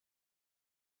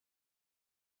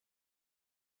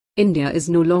India is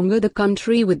no longer the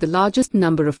country with the largest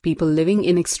number of people living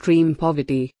in extreme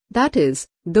poverty, that is,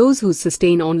 those who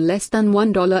sustain on less than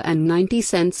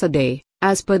 $1.90 a day,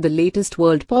 as per the latest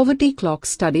World Poverty Clock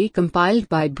study compiled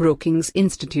by Brookings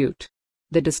Institute.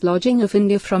 The dislodging of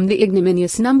India from the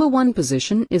ignominious number 1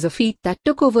 position is a feat that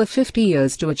took over 50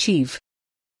 years to achieve.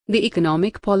 The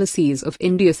economic policies of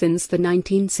India since the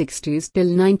 1960s till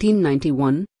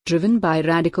 1991, driven by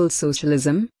radical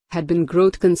socialism, had been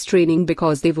growth-constraining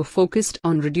because they were focused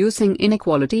on reducing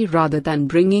inequality rather than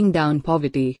bringing down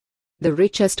poverty. The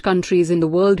richest countries in the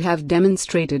world have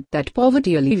demonstrated that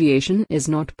poverty alleviation is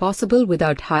not possible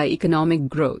without high economic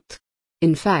growth.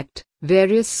 In fact,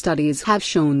 various studies have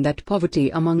shown that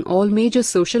poverty among all major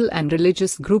social and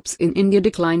religious groups in India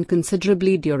declined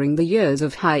considerably during the years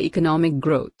of high economic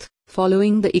growth,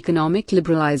 following the economic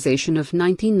liberalization of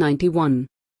 1991.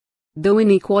 Though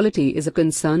inequality is a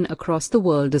concern across the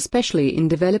world, especially in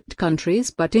developed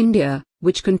countries, but India,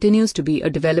 which continues to be a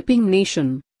developing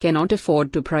nation, cannot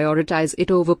afford to prioritize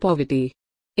it over poverty.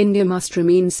 India must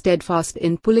remain steadfast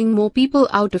in pulling more people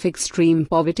out of extreme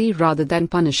poverty rather than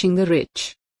punishing the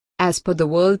rich. As per the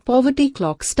World Poverty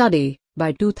Clock study,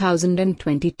 by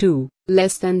 2022,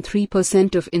 less than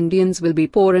 3% of Indians will be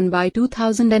poor, and by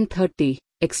 2030,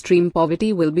 extreme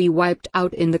poverty will be wiped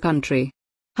out in the country.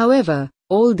 However,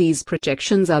 all these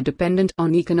projections are dependent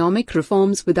on economic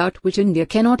reforms without which India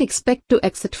cannot expect to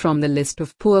exit from the list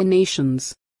of poor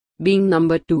nations. Being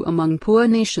number 2 among poor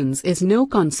nations is no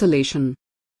consolation.